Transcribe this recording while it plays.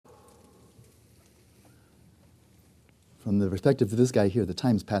from the perspective of this guy here, the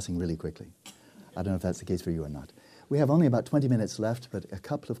time's passing really quickly. I don't know if that's the case for you or not. We have only about 20 minutes left, but a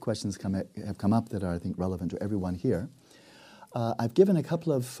couple of questions have come up that are, I think, relevant to everyone here. I've given a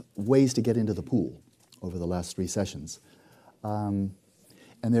couple of ways to get into the pool over the last 3 sessions. And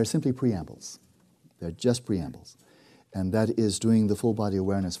they're simply preambles. They're just preambles. And that is doing the full body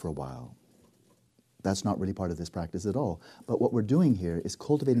awareness for a while. That's not really part of this practice at all. But what we're doing here is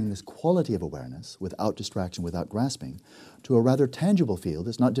cultivating this quality of awareness without distraction, without grasping, to a rather tangible field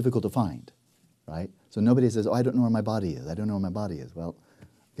that's not difficult to find, right? So nobody says, oh, I don't know where my body is. I don't know where my body is. Well,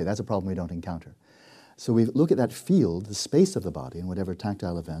 okay, that's a problem we don't encounter. So we look at that field, the space of the body, and whatever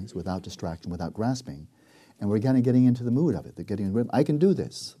tactile events, without distraction, without grasping, and we're kind of getting into the mood of it. They're getting in the rhythm. I can do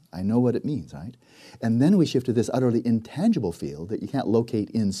this. I know what it means, right? And then we shift to this utterly intangible field that you can't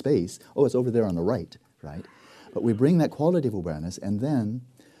locate in space. Oh, it's over there on the right, right? But we bring that quality of awareness, and then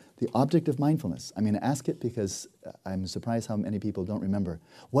the object of mindfulness. I'm going to ask it because I'm surprised how many people don't remember.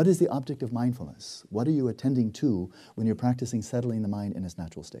 What is the object of mindfulness? What are you attending to when you're practicing settling the mind in its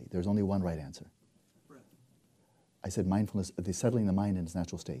natural state? There's only one right answer. Breath. I said mindfulness, the settling the mind in its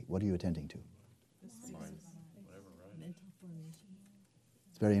natural state. What are you attending to?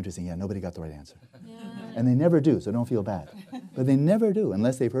 It's very interesting. Yeah, nobody got the right answer. Yeah. And they never do, so don't feel bad. But they never do,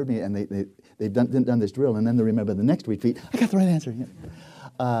 unless they've heard me and they've done this drill, and then they remember the next retreat, I got the right answer.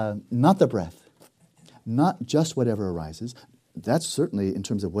 Yeah. Not the breath. Not just whatever arises. That's certainly in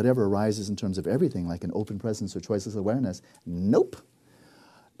terms of whatever arises in terms of everything, like an open presence or choiceless awareness. Nope.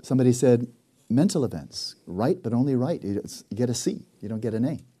 Somebody said, mental events, right, but only right. You get a C, you don't get an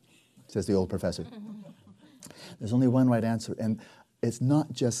A, says the old professor. There's only one right answer, and it's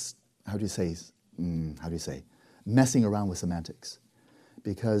not just, messing around with semantics.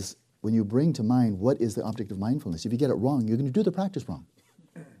 Because when you bring to mind what is the object of mindfulness, if you get it wrong, you're going to do the practice wrong.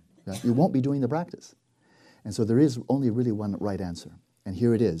 Yeah? You won't be doing the practice. And so there is only really one right answer. And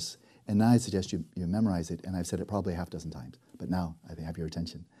here it is. And now I suggest you memorize it, and I've said it probably 6 times. But now I have your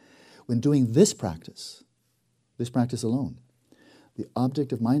attention. When doing this practice alone, the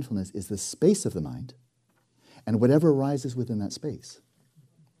object of mindfulness is the space of the mind, and whatever arises within that space.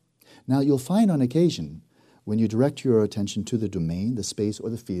 Now, you'll find on occasion, when you direct your attention to the domain, the space, or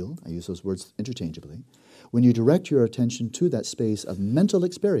the field, I use those words interchangeably, when you direct your attention to that space of mental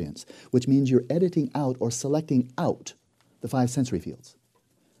experience, which means you're editing out or selecting out the 5 sensory fields.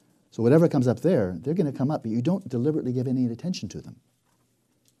 So whatever comes up there, they're going to come up, but you don't deliberately give any attention to them.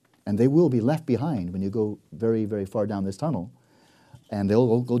 And they will be left behind when you go very, very far down this tunnel, and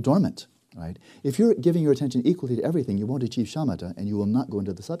they'll go dormant. Right? If you're giving your attention equally to everything, you won't achieve shamatha, and you will not go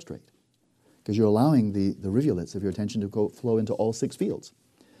into the substrate, because you're allowing the rivulets of your attention to flow into all 6 fields.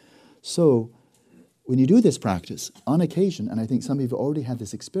 So when you do this practice, on occasion, and I think some of you have already had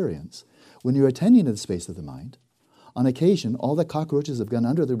this experience, when you're attending to the space of the mind, on occasion, all the cockroaches have gone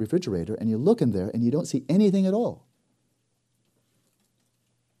under the refrigerator, and you look in there, and you don't see anything at all.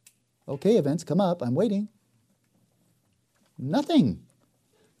 Okay, events, come up, I'm waiting. Nothing.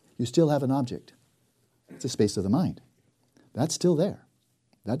 You still have an object. It's the space of the mind. That's still there.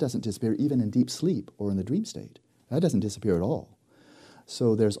 That doesn't disappear even in deep sleep or in the dream state. That doesn't disappear at all.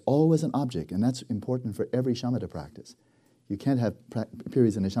 So there's always an object, and that's important for every shamatha practice. You can't have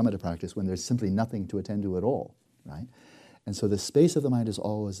periods in a shamatha practice when there's simply nothing to attend to at all, right? And so the space of the mind is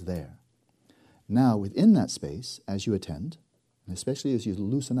always there. Now, within that space, as you attend, and especially as you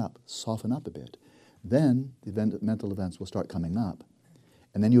loosen up, soften up a bit, then the mental events will start coming up.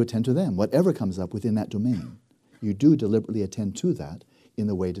 And then you attend to them. Whatever comes up within that domain, you do deliberately attend to that in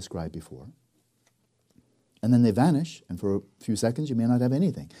the way described before. And then they vanish, and for a few seconds you may not have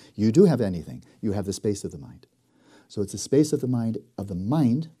anything. You do have anything. You have the space of the mind. So it's the space of the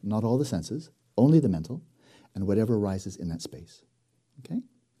mind, not all the senses, only the mental, and whatever arises in that space. Okay?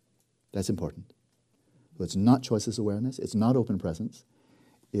 That's important. So it's not choiceless awareness, it's not open presence,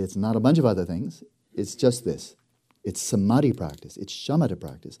 it's not a bunch of other things, it's just this. It's samadhi practice, it's shamatha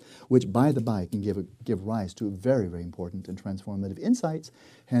practice, which by the by can give rise to very, very important and transformative insights.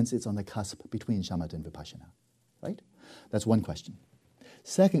 Hence, it's on the cusp between shamatha and vipassana. Right? That's one question.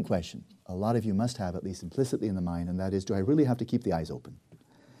 Second question, a lot of you must have at least implicitly in the mind, and that is, do I really have to keep the eyes open?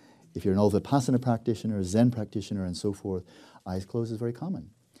 If you're an old Vipassana practitioner, Zen practitioner, and so forth, eyes closed is very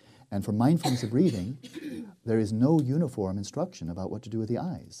common. And for mindfulness of breathing, there is no uniform instruction about what to do with the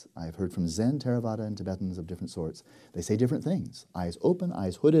eyes. I've heard from Zen, Theravada, and Tibetans of different sorts. They say different things. Eyes open,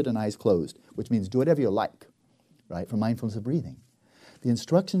 eyes hooded, and eyes closed, which means do whatever you like, right, for mindfulness of breathing. The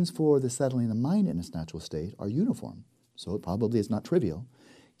instructions for the settling the mind in its natural state are uniform, so it probably is not trivial.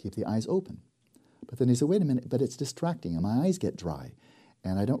 Keep the eyes open. But then he said, wait a minute, but it's distracting, and my eyes get dry,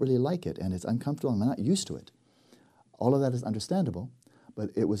 and I don't really like it, and it's uncomfortable, and I'm not used to it. All of that is understandable, but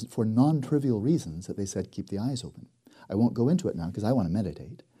it was for non-trivial reasons that they said keep the eyes open. I won't go into it now because I want to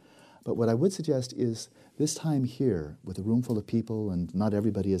meditate. But what I would suggest is this time here, with a room full of people, and not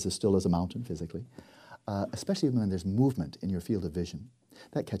everybody is as still as a mountain physically, especially when there's movement in your field of vision,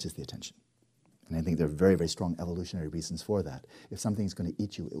 that catches the attention. And I think there are very, very strong evolutionary reasons for that. If something's going to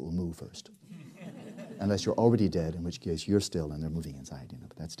eat you, it will move first. Unless you're already dead, in which case you're still and they're moving inside,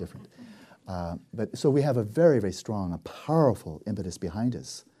 but that's different. So we have a very, very strong, a powerful impetus behind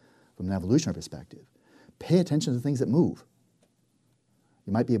us from an evolutionary perspective. Pay attention to things that move.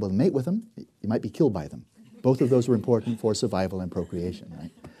 You might be able to mate with them, you might be killed by them. Both of those are important for survival and procreation,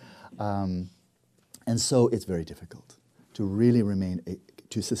 right? And so it's very difficult to really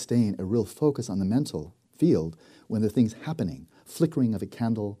to sustain a real focus on the mental field when there are things happening, flickering of a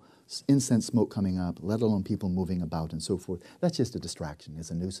candle, incense smoke coming up, let alone people moving about and so forth. That's just a distraction,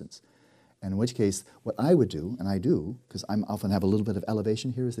 it's a nuisance. And in which case, what I would do, and I do, because I often have a little bit of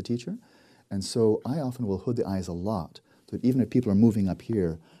elevation here as the teacher, and so I often will hood the eyes a lot, so that even if people are moving up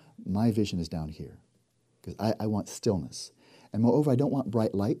here, my vision is down here, because I want stillness. And moreover, I don't want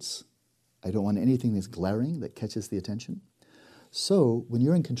bright lights. I don't want anything that's glaring that catches the attention. So when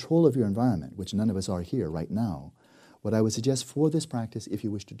you're in control of your environment, which none of us are here right now, what I would suggest for this practice, if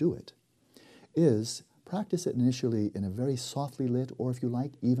you wish to do it, is practice it initially in a very softly lit, or if you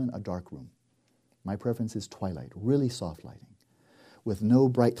like, even a dark room. My preference is twilight, really soft lighting, with no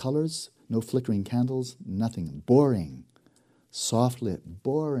bright colors, no flickering candles, nothing. Boring, soft lit,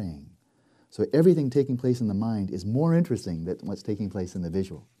 boring. So everything taking place in the mind is more interesting than what's taking place in the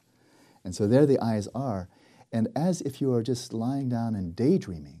visual. And so there the eyes are, and as if you are just lying down and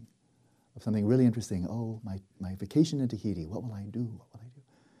daydreaming of something really interesting, oh, my vacation in Tahiti, what will I do? What will I do?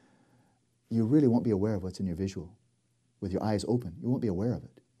 You really won't be aware of what's in your visual. With your eyes open, you won't be aware of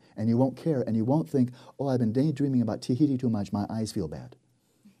it. And you won't care, and you won't think, oh, I've been daydreaming about Tahiti too much, my eyes feel bad.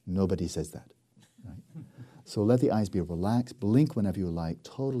 Nobody says that. Right? So let the eyes be relaxed, blink whenever you like,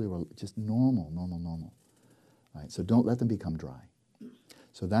 totally just normal. Right? So don't let them become dry.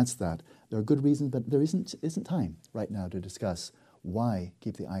 So that's that. There are good reasons, but there isn't time right now to discuss why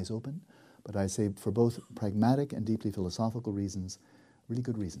keep the eyes open. But I say for both pragmatic and deeply philosophical reasons, really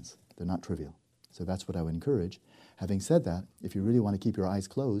good reasons. They're not trivial. So that's what I would encourage. Having said that, if you really want to keep your eyes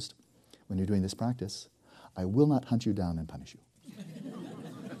closed when you're doing this practice, I will not hunt you down and punish you.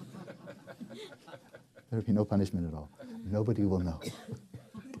 There will be no punishment at all. Nobody will know.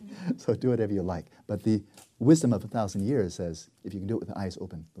 So do whatever you like. But the wisdom of 1,000 years says, if you can do it with the eyes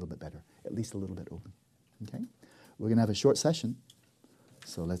open, a little bit better. At least a little bit open. Okay? We're going to have a short session.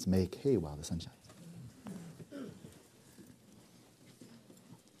 So let's make hay while the sun shines.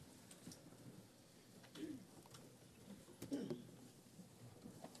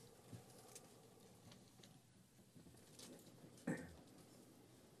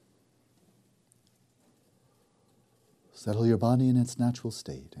 Settle your body in its natural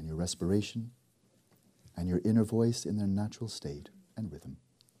state, and your respiration, and your inner voice in their natural state and rhythm.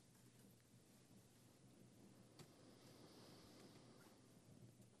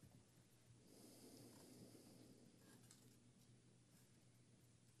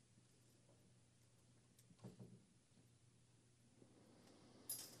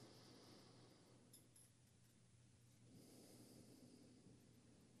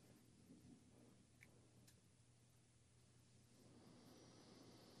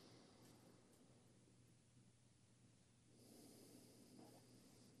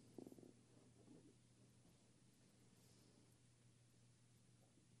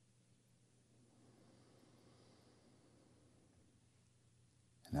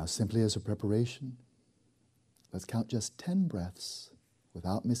 Now, simply as a preparation, let's count just 10 breaths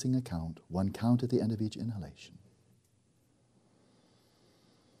without missing a count, one count at the end of each inhalation.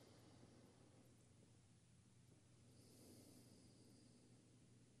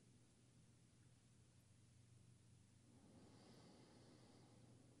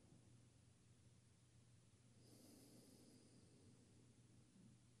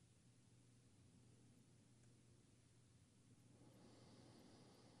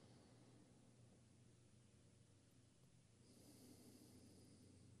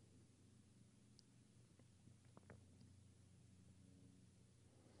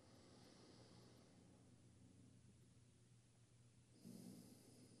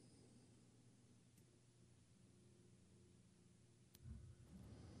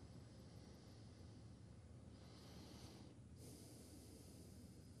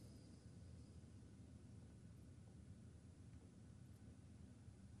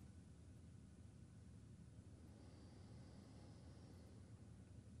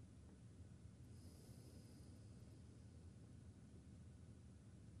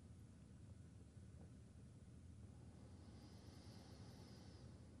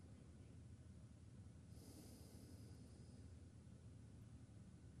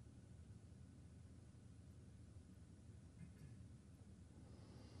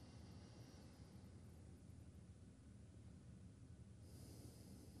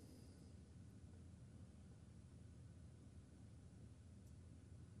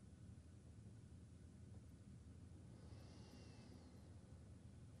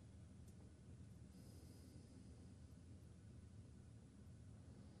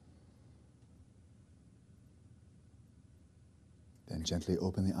 And gently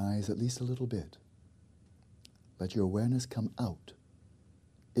open the eyes at least a little bit. Let your awareness come out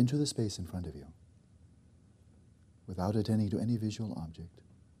into the space in front of you without attending to any visual object.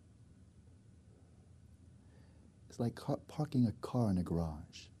 It's like parking a car in a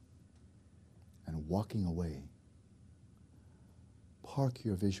garage and walking away. Park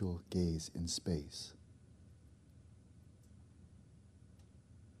your visual gaze in space.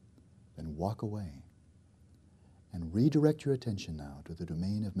 Then walk away and redirect your attention now to the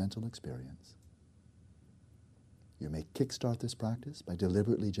domain of mental experience. You may kickstart this practice by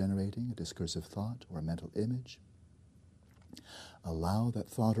deliberately generating a discursive thought or a mental image. Allow that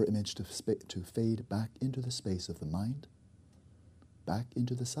thought or image to fade back into the space of the mind, back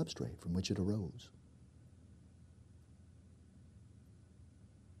into the substrate from which it arose.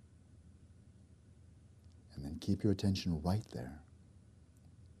 And then keep your attention right there.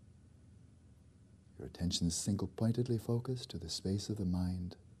 Your attention is single-pointedly focused to the space of the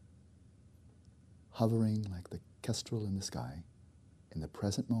mind, hovering like the kestrel in the sky in the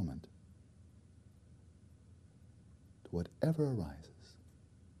present moment to whatever arises.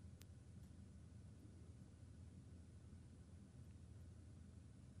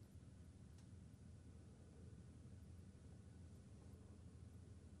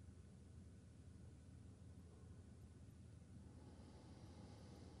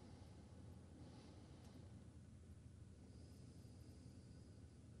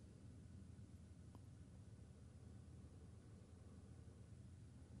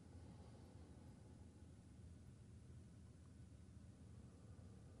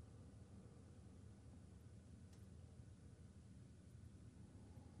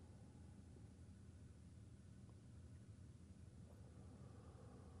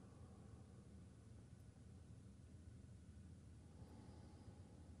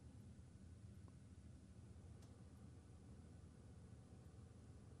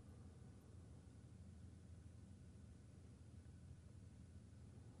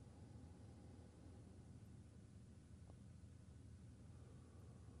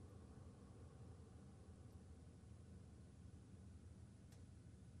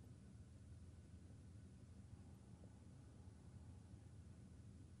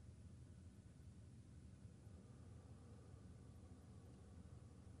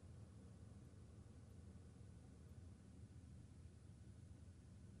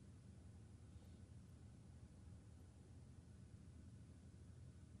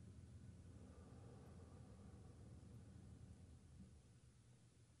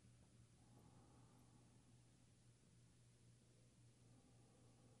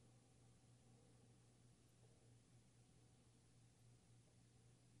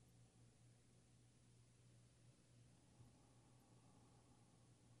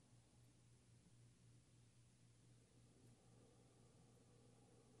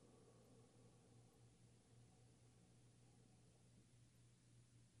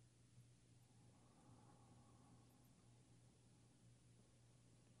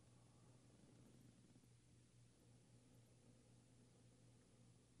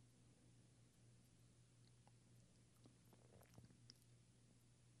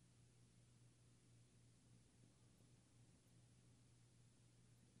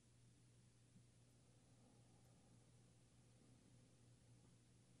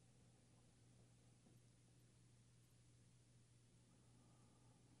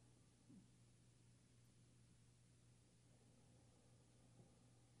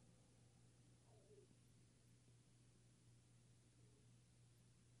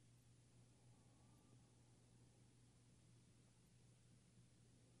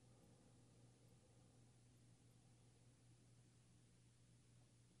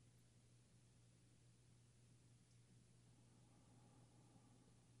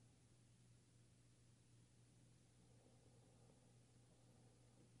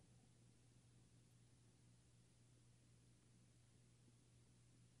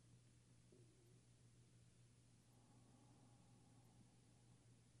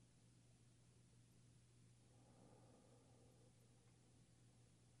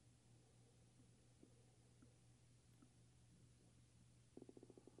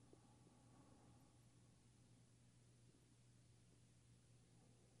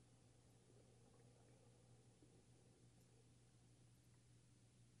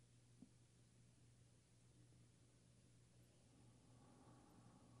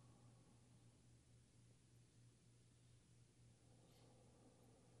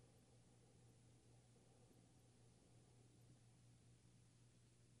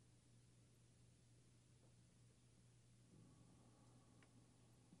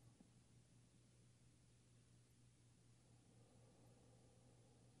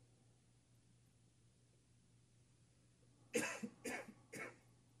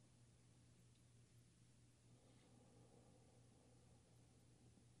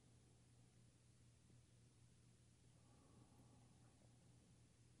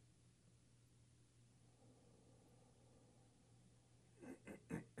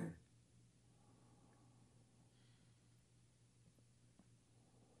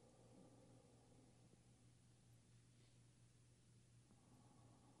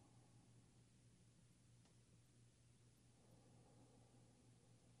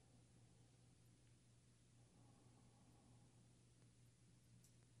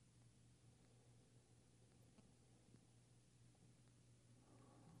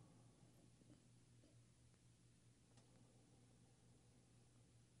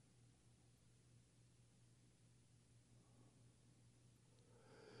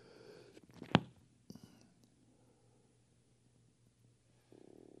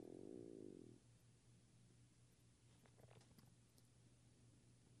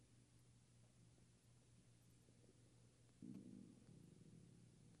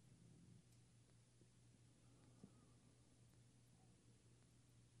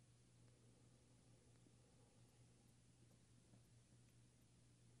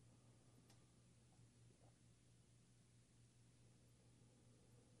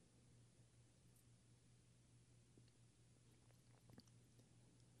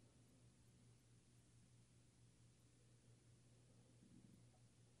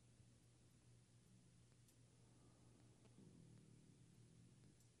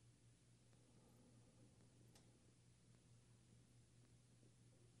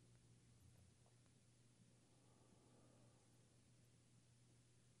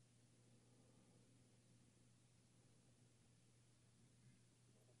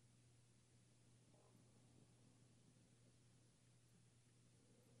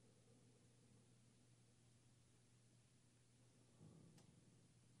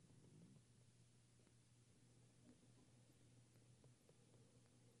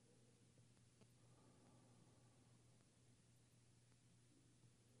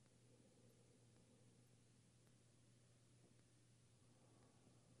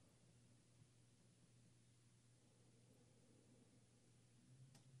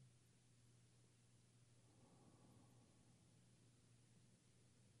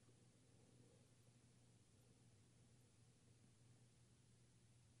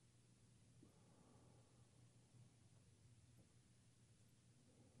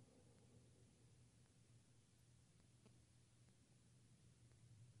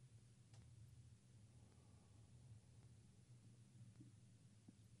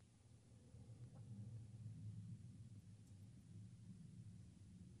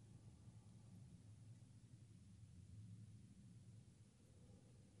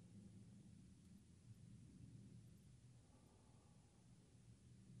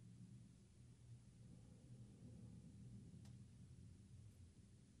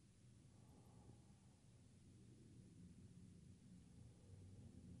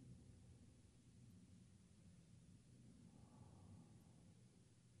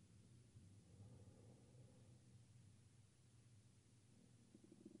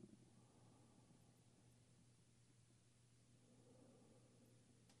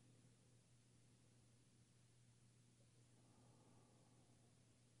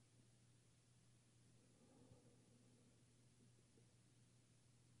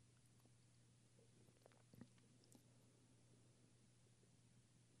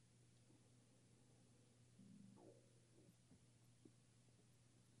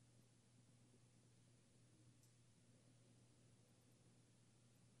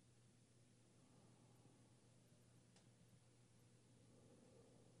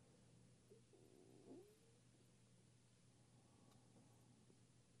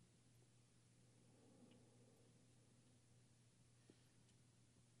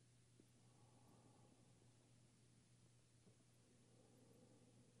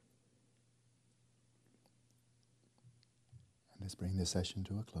 Let's bring this session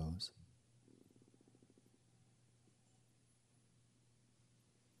to a close.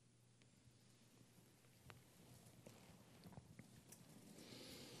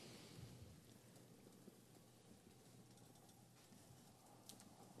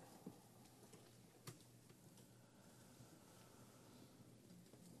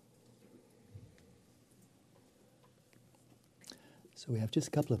 So we have just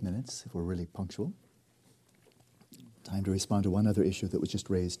a couple of minutes, if we're really punctual. Time to respond to one other issue that was just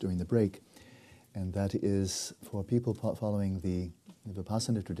raised during the break, and that is for people following the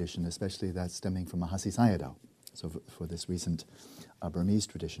Vipassana tradition, especially that stemming from Mahasi Sayadaw, so for this recent Burmese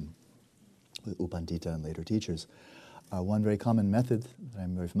tradition, with U Pandita and later teachers. One very common method that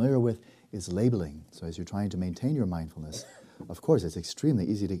I'm very familiar with is labeling. So as you're trying to maintain your mindfulness, of course, it's extremely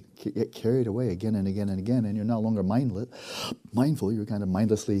easy to get carried away again and again and again, and you're no longer mindful, you're kind of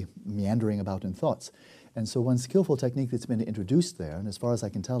mindlessly meandering about in thoughts. And so one skillful technique that's been introduced there, and as far as I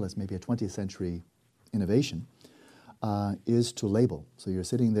can tell, it's maybe a 20th century innovation, is to label. So you're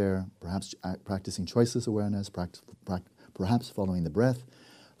sitting there, perhaps practicing choiceless awareness, perhaps following the breath,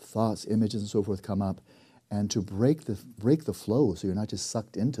 thoughts, images, and so forth come up, and to break the flow so you're not just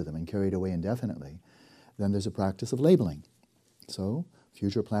sucked into them and carried away indefinitely, then there's a practice of labeling. So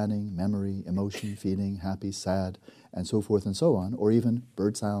future planning, memory, emotion, feeling, happy, sad, and so forth and so on, or even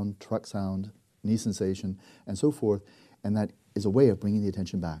bird sound, truck sound, knee sensation, and so forth, and that is a way of bringing the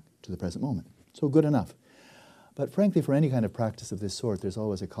attention back to the present moment. So good enough. But frankly, for any kind of practice of this sort, there's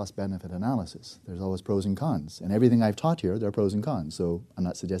always a cost-benefit analysis. There's always pros and cons. And everything I've taught here, there are pros and cons, so I'm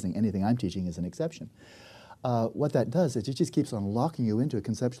not suggesting anything I'm teaching is an exception. What that does is it just keeps on locking you into a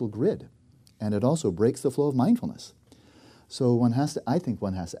conceptual grid, and it also breaks the flow of mindfulness. So I think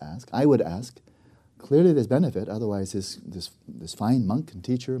one has to ask, I would ask, clearly there's benefit, otherwise this fine monk and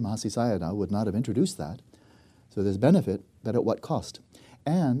teacher, Mahasi Sayadaw, would not have introduced that. So there's benefit, but at what cost?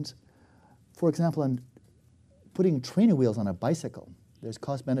 And, for example, on putting trainer wheels on a bicycle, there's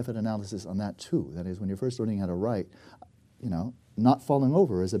cost-benefit analysis on that too. That is, when you're first learning how to ride, not falling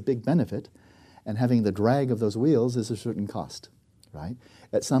over is a big benefit, and having the drag of those wheels is a certain cost, right?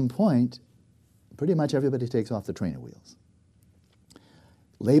 At some point, pretty much everybody takes off the trainer wheels.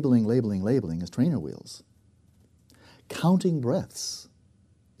 Labeling is trainer wheels. Counting breaths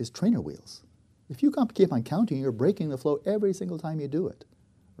is trainer wheels. If you keep on counting, you're breaking the flow every single time you do it,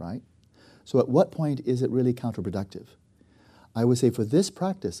 right? So at what point is it really counterproductive? I would say for this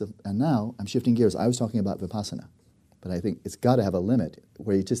practice, and now I'm shifting gears, I was talking about Vipassana, but I think it's got to have a limit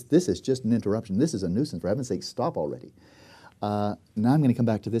where this is just an interruption. This is a nuisance. For heaven's sake, stop already. Now I'm going to come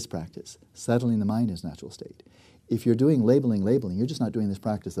back to this practice, settling the mind in its natural state. If you're doing labeling, you're just not doing this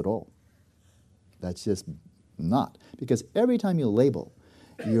practice at all. That's just not. Because every time you label,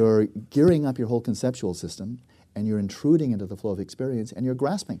 you're gearing up your whole conceptual system, and you're intruding into the flow of experience, and you're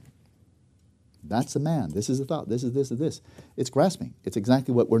grasping. That's a man. This is a thought. This is this, is this. It's grasping. It's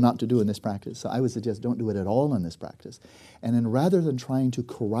exactly what we're not to do in this practice. So I would suggest don't do it at all in this practice. And then rather than trying to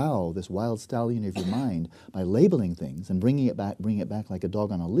corral this wild stallion of your mind by labeling things and bringing it back like a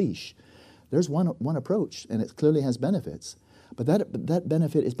dog on a leash, there's one approach, and it clearly has benefits. But that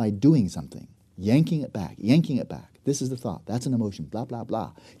benefit is by doing something, yanking it back. This is the thought. That's an emotion, blah, blah,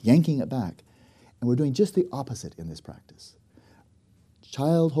 blah. Yanking it back. And we're doing just the opposite in this practice.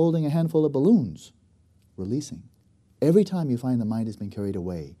 Child holding a handful of balloons, releasing. Every time you find the mind has been carried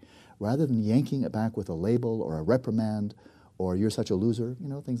away, rather than yanking it back with a label or a reprimand or you're such a loser,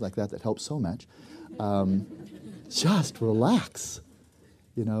 things like that help so much, just relax.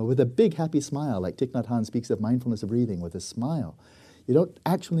 With a big happy smile, like Thich Nhat Hanh speaks of mindfulness of breathing, with a smile. You don't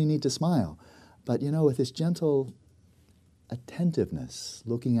actually need to smile, but with this gentle attentiveness,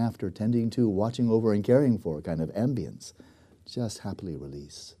 looking after, tending to, watching over, and caring for kind of ambience, just happily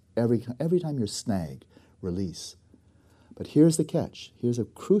release. Every time you're snagged, release. But here's the catch. Here's a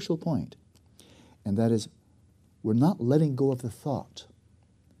crucial point, and that is we're not letting go of the thought.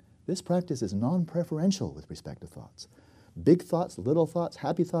 This practice is non-preferential with respect to thoughts. Big thoughts, little thoughts,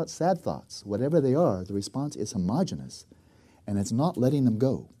 happy thoughts, sad thoughts, whatever they are, the response is homogeneous, and it's not letting them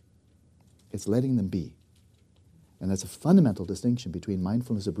go. It's letting them be. And that's a fundamental distinction between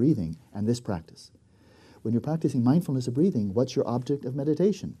mindfulness of breathing and this practice. When you're practicing mindfulness of breathing, what's your object of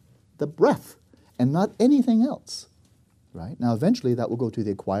meditation? The breath, and not anything else. Right? Now, eventually, that will go to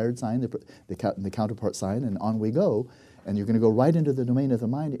the acquired sign, the counterpart sign, and on we go, and you're going to go right into the domain of the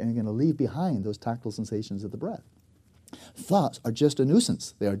mind, and you're going to leave behind those tactile sensations of the breath. Thoughts are just a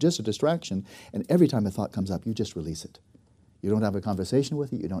nuisance. They are just a distraction, and every time a thought comes up, you just release it. You don't have a conversation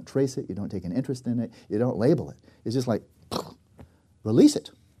with it, you don't trace it, you don't take an interest in it, you don't label it. It's just like, release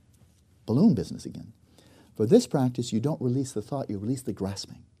it. Balloon business again. For this practice, you don't release the thought, you release the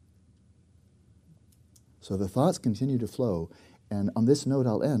grasping. So the thoughts continue to flow. And on this note,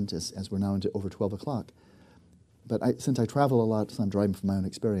 I'll end, as we're now into over 12 o'clock. But since I travel a lot, so I'm driving from my own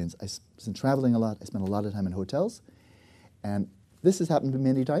experience, since traveling a lot, I spend a lot of time in hotels. And this has happened to me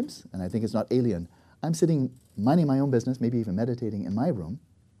many times, and I think it's not alien. I'm sitting, minding my own business, maybe even meditating in my room.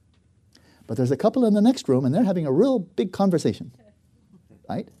 But there's a couple in the next room, and they're having a real big conversation,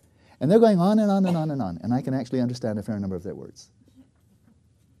 right? And they're going on and on and on and on, and I can actually understand a fair number of their words.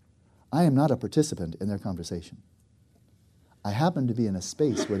 I am not a participant in their conversation. I happen to be in a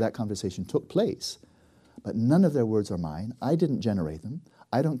space where that conversation took place, but none of their words are mine. I didn't generate them.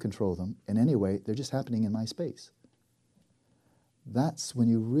 I don't control them in any way. They're just happening in my space. That's when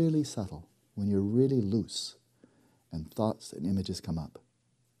you're really subtle, when you're really loose, and thoughts and images come up.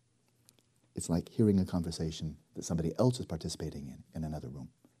 It's like hearing a conversation that somebody else is participating in another room.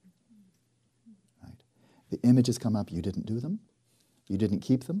 Right? The images come up, you didn't do them, you didn't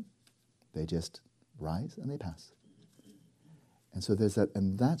keep them, they just rise and they pass. And so there's that,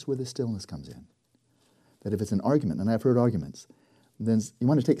 and that's where the stillness comes in. That if it's an argument, and I've heard arguments, then you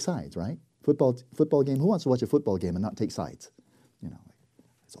want to take sides, right? Football game, who wants to watch a football game and not take sides? You know,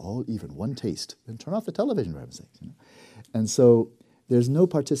 it's all even, one taste. Then turn off the television, for heaven's sakes. You know? And so there's no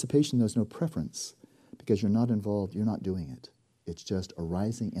participation, there's no preference, because you're not involved, you're not doing it. It's just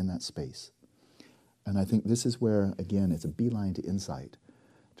arising in that space. And I think this is where, again, it's a beeline to insight,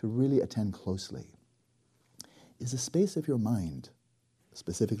 to really attend closely. Is the space of your mind,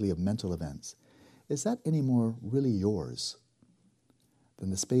 specifically of mental events, is that any more really yours than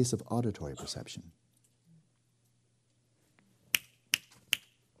the space of auditory perception?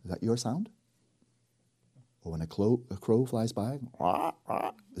 Is that your sound? Or when a crow flies by,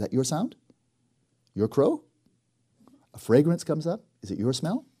 is that your sound? Your crow? A fragrance comes up, is it your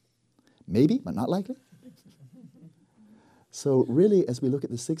smell? Maybe, but not likely. So really, as we look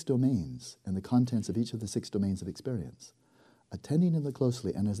at the 6 domains and the contents of each of the 6 domains of experience, attending to them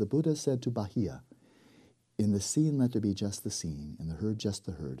closely, and as the Buddha said to Bahia, in the seen let there be just the seen, in the heard just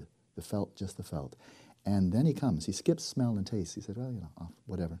the heard, the felt just the felt. And then he comes, he skips smell and taste. He said, well,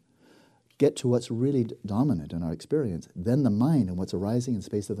 whatever. Get to what's really dominant in our experience, then the mind and what's arising in the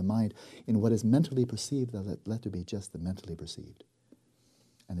space of the mind, in what is mentally perceived, let there be just the mentally perceived.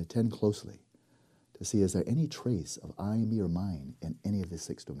 And attend closely to see, is there any trace of I, me, or mine in any of the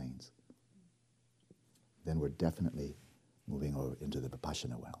 6 domains? Then we're definitely moving over into the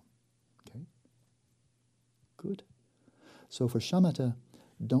Vipassana realm. Okay? Good. So for shamatha,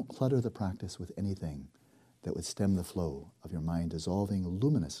 don't clutter the practice with anything that would stem the flow of your mind dissolving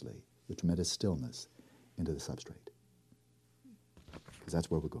luminously with tremendous stillness into the substrate. Because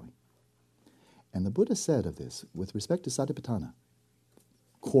that's where we're going. And the Buddha said of this, with respect to satipatthana,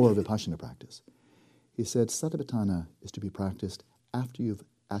 core Vipassana practice, he said satipatthana is to be practiced after you've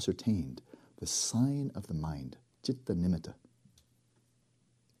ascertained the sign of the mind, citta nimitta.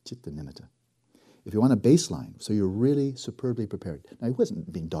 Citta nimitta. If you want a baseline, so you're really superbly prepared. Now, he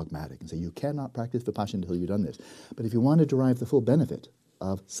wasn't being dogmatic and say you cannot practice Vipassana until you've done this. But if you want to derive the full benefit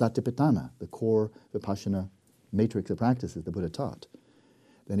of satipatthana, the core Vipassana matrix of practices the Buddha taught,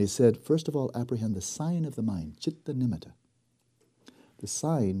 then he said, first of all, apprehend the sign of the mind, citta nimitta. The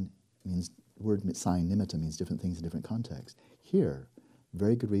sign means, the word sign, nimitta, means different things in different contexts. Here,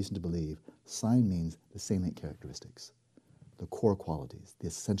 very good reason to believe, sign means the salient characteristics, the core qualities, the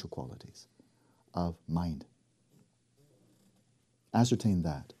essential qualities of mind. Ascertain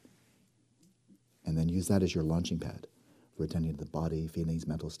that, and then use that as your launching pad for attending to the body, feelings,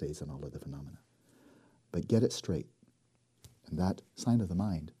 mental states, and all other phenomena. But get it straight. And that sign of the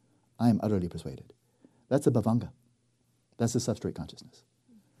mind, I am utterly persuaded. That's a bhavanga. That's the substrate consciousness,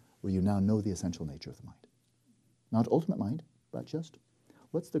 where you now know the essential nature of the mind. Not ultimate mind, but just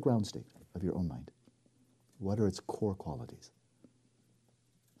what's the ground state of your own mind? What are its core qualities?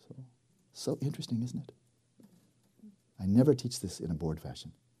 So interesting, isn't it? I never teach this in a bored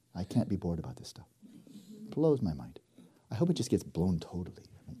fashion. I can't be bored about this stuff. It blows my mind. I hope it just gets blown totally.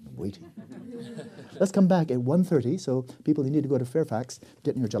 I'm waiting. Let's come back at 1:30, so people who need to go to Fairfax,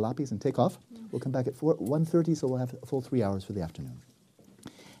 get in your jalopies and take off. We'll come back at 1:30, so we'll have a full 3 hours for the afternoon.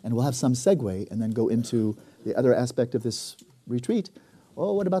 And we'll have some segue and then go into the other aspect of this retreat.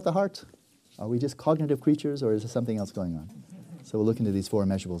 Oh, what about the heart? Are we just cognitive creatures, or is there something else going on? So we'll look into these 4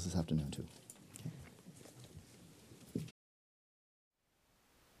 immeasurables this afternoon, too. Okay.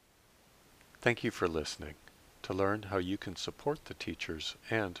 Thank you for listening. To learn how you can support the teachers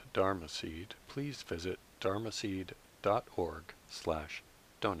and Dharma Seed, please visit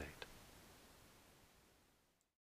dharmaseed.org/donate.